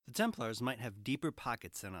The Templars might have deeper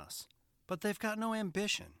pockets than us, but they've got no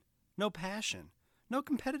ambition, no passion, no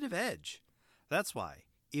competitive edge. That's why,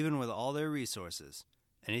 even with all their resources,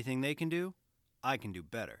 anything they can do, I can do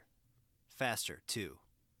better. Faster, too.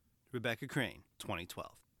 Rebecca Crane,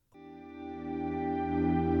 2012.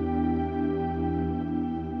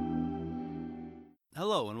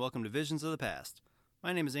 Hello and welcome to Visions of the Past.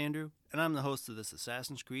 My name is Andrew, and I'm the host of this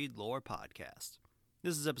Assassin's Creed lore podcast.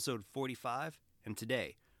 This is episode 45, and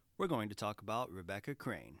today we're going to talk about Rebecca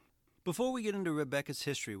Crane. Before we get into Rebecca's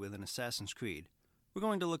history within Assassin's Creed, we're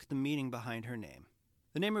going to look at the meaning behind her name.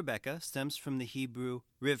 The name Rebecca stems from the Hebrew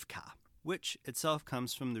Rivka, which itself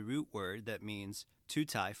comes from the root word that means to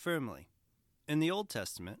tie firmly. In the Old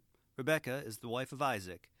Testament, Rebecca is the wife of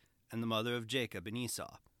Isaac and the mother of Jacob and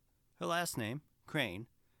Esau. Her last name, Crane,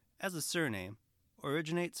 as a surname,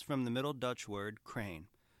 originates from the Middle Dutch word crane,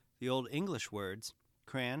 the Old English words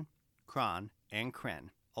cran, kran, and kren,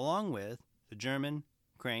 along with the German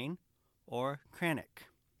crane or kranick.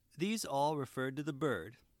 These all referred to the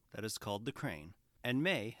bird that is called the crane, and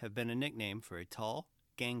may have been a nickname for a tall,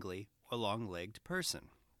 gangly, or long-legged person.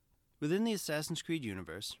 Within the Assassin's Creed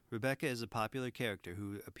universe, Rebecca is a popular character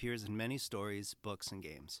who appears in many stories, books, and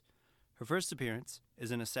games. Her first appearance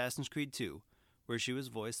is in Assassin's Creed II, where she was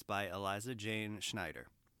voiced by Eliza Jane Schneider.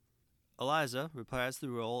 Eliza reprised the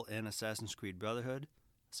role in Assassin's Creed Brotherhood,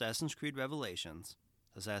 Assassin's Creed Revelations,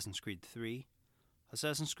 Assassin's Creed III,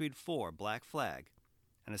 Assassin's Creed IV Black Flag,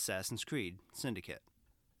 and Assassin's Creed Syndicate.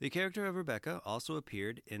 The character of Rebecca also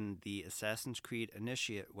appeared in the Assassin's Creed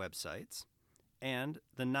Initiate websites and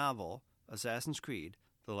the novel Assassin's Creed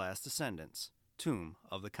The Last Descendants, Tomb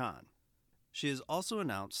of the Khan. She is also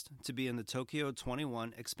announced to be in the Tokyo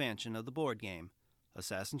 21 expansion of the board game,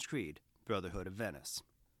 Assassin's Creed Brotherhood of Venice.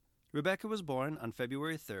 Rebecca was born on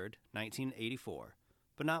February 3, 1984,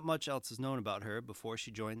 but not much else is known about her before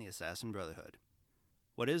she joined the Assassin Brotherhood.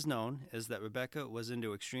 What is known is that Rebecca was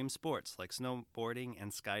into extreme sports like snowboarding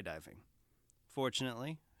and skydiving.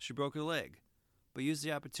 Fortunately, she broke her leg, but used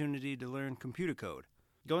the opportunity to learn computer code,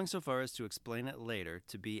 going so far as to explain it later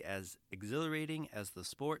to be as exhilarating as the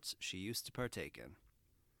sports she used to partake in.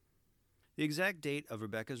 The exact date of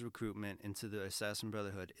Rebecca's recruitment into the Assassin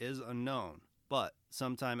Brotherhood is unknown, but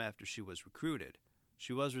sometime after she was recruited,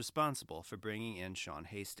 she was responsible for bringing in Sean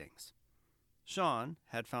Hastings. Sean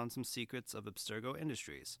had found some secrets of Abstergo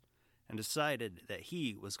Industries and decided that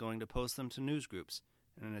he was going to post them to news groups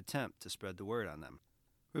in an attempt to spread the word on them.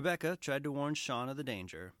 Rebecca tried to warn Sean of the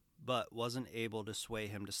danger, but wasn't able to sway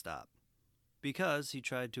him to stop. Because he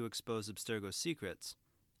tried to expose Abstergo's secrets,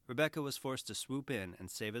 Rebecca was forced to swoop in and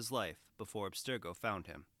save his life before Abstergo found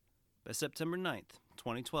him. By September 9th,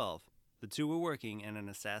 2012, the two were working in an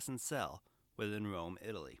assassin cell within Rome,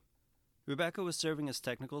 Italy. Rebecca was serving as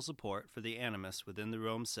technical support for the Animus within the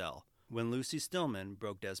Rome cell when Lucy Stillman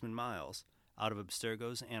broke Desmond Miles out of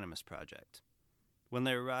Abstergo's Animus project. When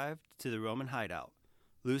they arrived to the Roman hideout,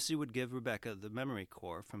 Lucy would give Rebecca the memory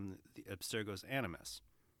core from the Abstergo's Animus,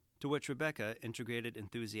 to which Rebecca integrated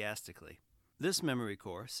enthusiastically. This memory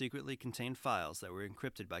core secretly contained files that were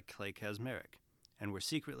encrypted by Clay Kazmarek and were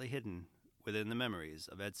secretly hidden within the memories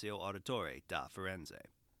of Ezio Auditore da Firenze.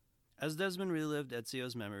 As Desmond relived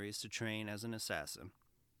Ezio's memories to train as an assassin,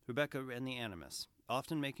 Rebecca ran the Animus,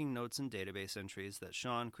 often making notes and database entries that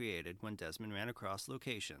Sean created when Desmond ran across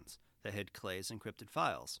locations that hid Clay's encrypted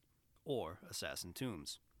files, or assassin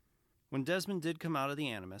tombs. When Desmond did come out of the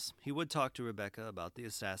Animus, he would talk to Rebecca about the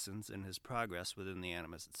assassins and his progress within the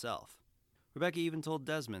Animus itself. Rebecca even told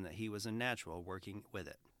Desmond that he was a natural working with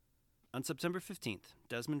it. On September 15th,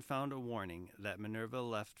 Desmond found a warning that Minerva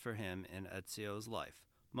left for him in Ezio's life,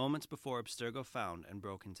 moments before Abstergo found and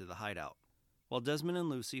broke into the hideout. While Desmond and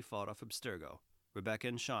Lucy fought off Abstergo, Rebecca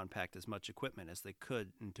and Sean packed as much equipment as they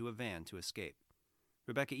could into a van to escape.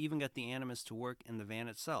 Rebecca even got the Animus to work in the van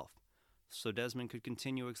itself, so Desmond could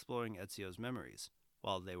continue exploring Ezio's memories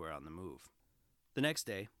while they were on the move. The next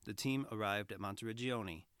day, the team arrived at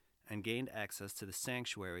Monteriggioni and gained access to the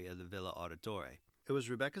sanctuary of the Villa Auditore. It was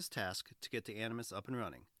Rebecca's task to get the Animus up and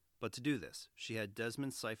running, but to do this, she had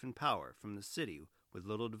Desmond siphon power from the city with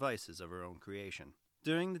little devices of her own creation.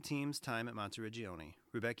 During the team's time at Monteriggioni,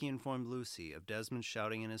 Rebecca informed Lucy of Desmond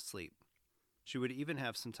shouting in his sleep. She would even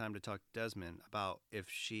have some time to talk to Desmond about if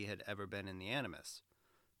she had ever been in the Animus,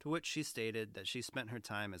 to which she stated that she spent her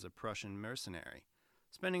time as a Prussian mercenary,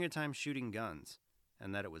 spending her time shooting guns,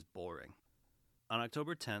 and that it was boring. On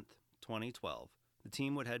October 10th, 2012, the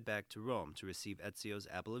team would head back to Rome to receive Ezio's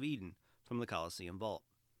Apple of Eden from the Colosseum vault.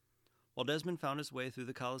 While Desmond found his way through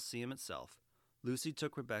the Colosseum itself, Lucy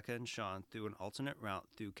took Rebecca and Sean through an alternate route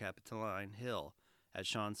through Capitoline Hill at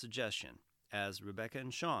Sean's suggestion, as Rebecca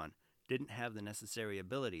and Sean didn't have the necessary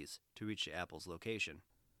abilities to reach the apple's location.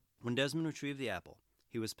 When Desmond retrieved the apple,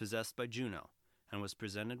 he was possessed by Juno and was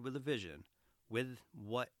presented with a vision with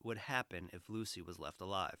what would happen if Lucy was left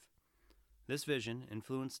alive. This vision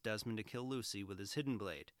influenced Desmond to kill Lucy with his hidden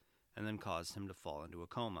blade and then caused him to fall into a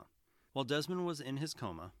coma. While Desmond was in his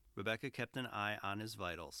coma, Rebecca kept an eye on his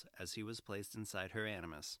vitals as he was placed inside her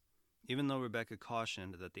Animus, even though Rebecca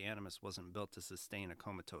cautioned that the Animus wasn't built to sustain a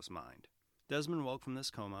comatose mind. Desmond woke from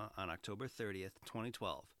this coma on October 30th,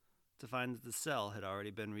 2012, to find that the cell had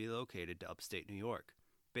already been relocated to upstate New York,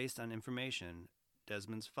 based on information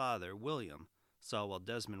Desmond's father, William, saw while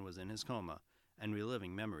Desmond was in his coma and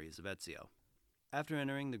reliving memories of Ezio. After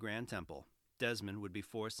entering the Grand Temple, Desmond would be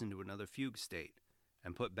forced into another fugue state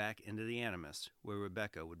and put back into the Animus, where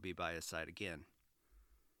Rebecca would be by his side again.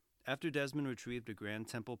 After Desmond retrieved a Grand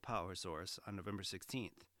Temple power source on November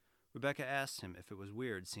 16th, Rebecca asked him if it was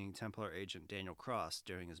weird seeing Templar agent Daniel Cross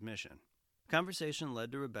during his mission. The conversation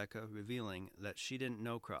led to Rebecca revealing that she didn't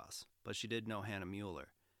know Cross, but she did know Hannah Mueller,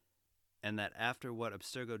 and that after what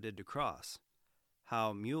Abstergo did to Cross,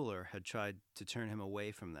 how Mueller had tried to turn him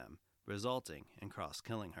away from them, resulting in Cross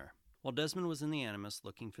killing her. While Desmond was in the Animus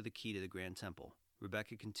looking for the key to the Grand Temple,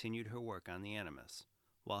 Rebecca continued her work on the Animus,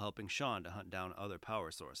 while helping Sean to hunt down other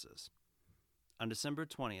power sources. On December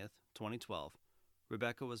 20th, 2012,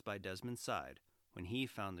 Rebecca was by Desmond's side when he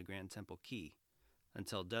found the Grand Temple key,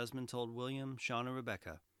 until Desmond told William, Sean, and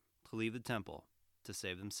Rebecca to leave the temple to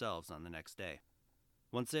save themselves on the next day.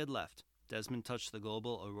 Once they had left, Desmond touched the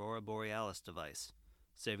global Aurora Borealis device,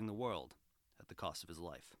 saving the world at the cost of his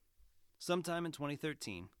life. Sometime in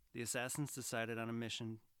 2013, the assassins decided on a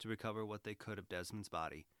mission to recover what they could of Desmond's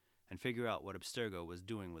body and figure out what Abstergo was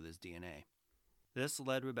doing with his DNA. This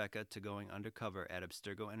led Rebecca to going undercover at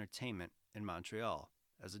Abstergo Entertainment in Montreal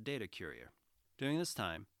as a data courier. During this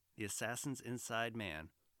time, the assassin's inside man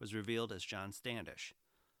was revealed as John Standish,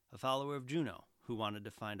 a follower of Juno who wanted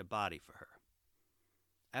to find a body for her.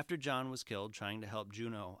 After John was killed trying to help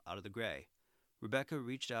Juno out of the gray, Rebecca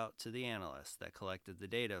reached out to the analysts that collected the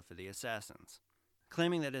data for the assassins,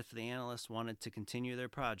 claiming that if the analysts wanted to continue their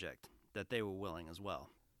project, that they were willing as well.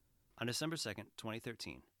 On December 2nd,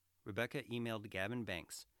 2013, Rebecca emailed Gavin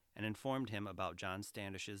Banks and informed him about John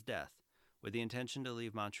Standish's death, with the intention to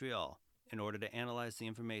leave Montreal in order to analyze the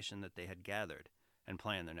information that they had gathered and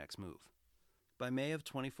plan their next move. By May of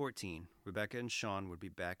 2014, Rebecca and Sean would be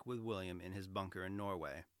back with William in his bunker in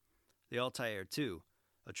Norway. The Altair II,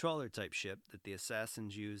 a trawler-type ship that the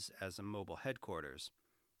assassins use as a mobile headquarters,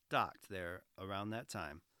 docked there around that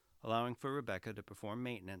time, allowing for Rebecca to perform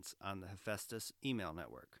maintenance on the Hephaestus email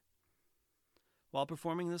network. While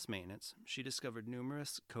performing this maintenance, she discovered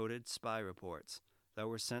numerous coded spy reports that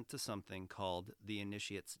were sent to something called the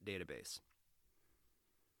Initiates database.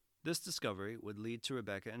 This discovery would lead to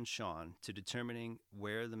Rebecca and Sean to determining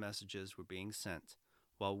where the messages were being sent,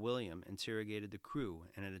 while William interrogated the crew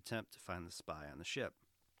in an attempt to find the spy on the ship.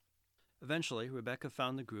 Eventually, Rebecca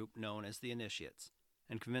found the group known as the Initiates,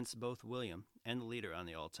 and convinced both William and the leader on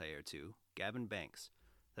the Altair II, Gavin Banks,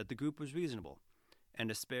 that the group was reasonable, and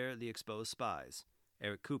to spare the exposed spies,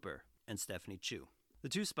 Eric Cooper and Stephanie Chu. The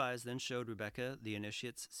two spies then showed Rebecca the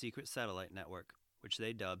Initiates' secret satellite network, which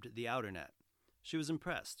they dubbed the Outer Net. She was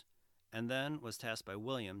impressed, and then was tasked by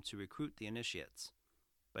William to recruit the Initiates.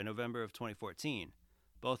 By November of 2014,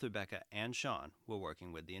 both Rebecca and Sean were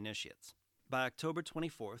working with the Initiates. By October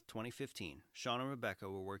 24, 2015, Sean and Rebecca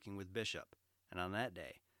were working with Bishop, and on that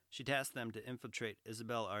day, she tasked them to infiltrate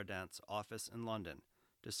Isabelle Ardant's office in London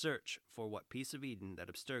to search for what piece of Eden that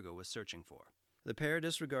Abstergo was searching for. The pair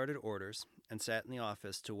disregarded orders and sat in the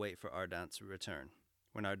office to wait for Ardant's return.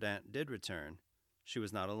 When Ardant did return, she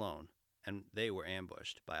was not alone, and they were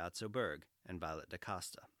ambushed by Otso Berg and Violet da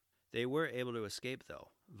Costa. They were able to escape, though,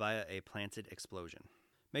 via a planted explosion.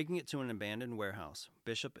 Making it to an abandoned warehouse,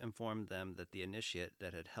 Bishop informed them that the initiate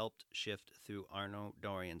that had helped shift through Arno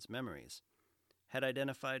Dorian's memories had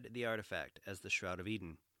identified the artifact as the Shroud of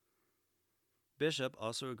Eden. Bishop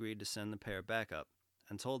also agreed to send the pair backup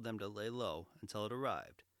and told them to lay low until it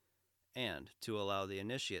arrived, and to allow the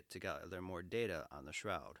initiate to gather more data on the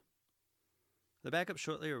Shroud. The backup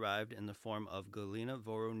shortly arrived in the form of Galina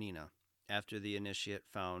Voronina, after the initiate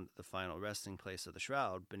found the final resting place of the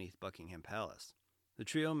Shroud beneath Buckingham Palace. The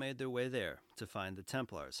trio made their way there to find the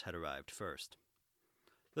Templars had arrived first.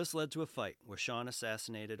 This led to a fight where Sean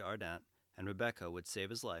assassinated Ardant, and Rebecca would save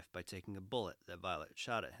his life by taking a bullet that Violet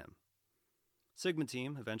shot at him. Sigma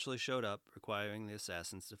Team eventually showed up, requiring the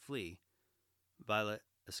assassins to flee. Violet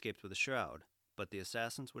escaped with the Shroud, but the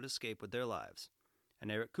assassins would escape with their lives, and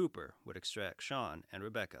Eric Cooper would extract Sean and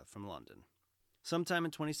Rebecca from London. Sometime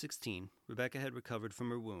in 2016, Rebecca had recovered from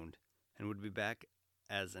her wound and would be back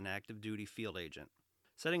as an active duty field agent.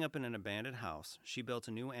 Setting up in an abandoned house, she built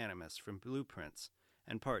a new Animus from blueprints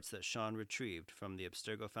and parts that Sean retrieved from the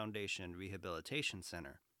Abstergo Foundation Rehabilitation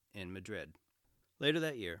Center in Madrid. Later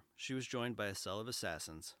that year, she was joined by a cell of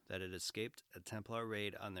assassins that had escaped a Templar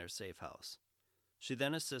raid on their safe house. She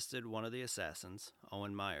then assisted one of the assassins,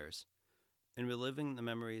 Owen Myers, in reliving the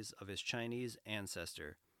memories of his Chinese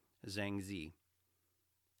ancestor, Zhang Zi,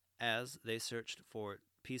 as they searched for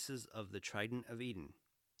pieces of the Trident of Eden,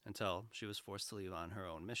 until she was forced to leave on her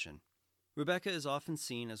own mission. Rebecca is often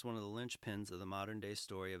seen as one of the linchpins of the modern-day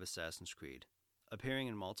story of Assassin's Creed, appearing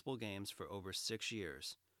in multiple games for over 6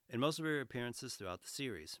 years. In most of her appearances throughout the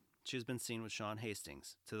series, she has been seen with Sean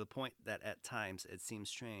Hastings, to the point that at times it seems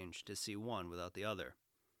strange to see one without the other.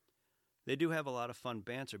 They do have a lot of fun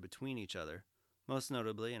banter between each other, most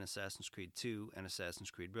notably in Assassin's Creed 2 and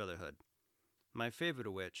Assassin's Creed Brotherhood. My favorite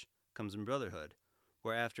of which comes in Brotherhood,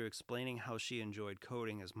 where after explaining how she enjoyed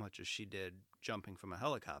coding as much as she did jumping from a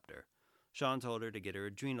helicopter, Sean told her to get her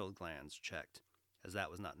adrenal glands checked, as that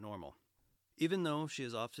was not normal. Even though she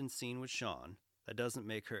is often seen with Sean, that doesn't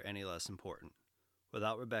make her any less important.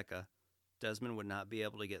 Without Rebecca, Desmond would not be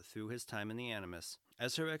able to get through his time in the Animus,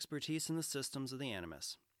 as her expertise in the systems of the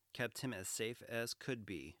Animus kept him as safe as could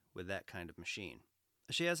be with that kind of machine.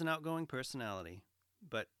 She has an outgoing personality,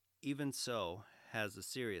 but even so has a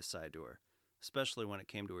serious side to her, especially when it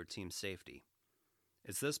came to her team's safety.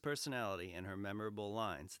 It's this personality and her memorable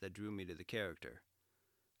lines that drew me to the character.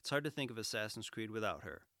 It's hard to think of Assassin's Creed without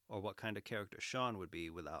her, or what kind of character Sean would be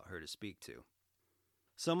without her to speak to.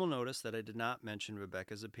 Some will notice that I did not mention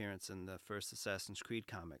Rebecca's appearance in the first Assassin's Creed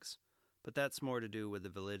comics, but that's more to do with the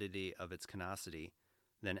validity of its canonicity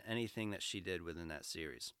than anything that she did within that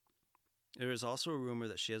series. There is also a rumor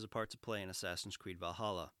that she has a part to play in Assassin's Creed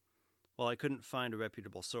Valhalla. While I couldn't find a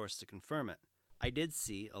reputable source to confirm it, I did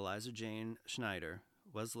see Eliza Jane Schneider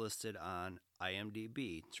was listed on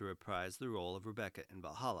IMDb to reprise the role of Rebecca in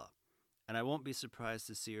Valhalla, and I won't be surprised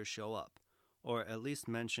to see her show up, or at least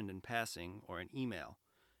mentioned in passing or in email,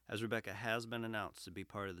 as Rebecca has been announced to be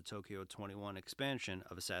part of the Tokyo 21 expansion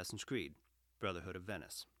of Assassin's Creed, Brotherhood of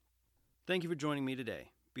Venice. Thank you for joining me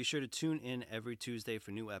today. Be sure to tune in every Tuesday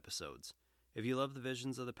for new episodes. If you love the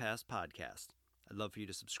Visions of the Past podcast, I'd love for you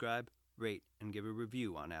to subscribe, rate, and give a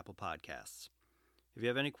review on Apple Podcasts. If you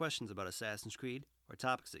have any questions about Assassin's Creed or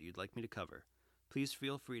topics that you'd like me to cover, please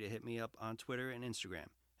feel free to hit me up on Twitter and Instagram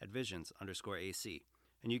at visions_AC,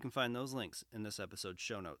 and you can find those links in this episode's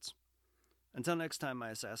show notes. Until next time, my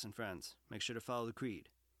assassin friends, make sure to follow the Creed,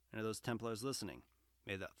 and to those Templars listening,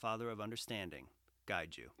 may that Father of Understanding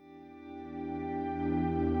guide you.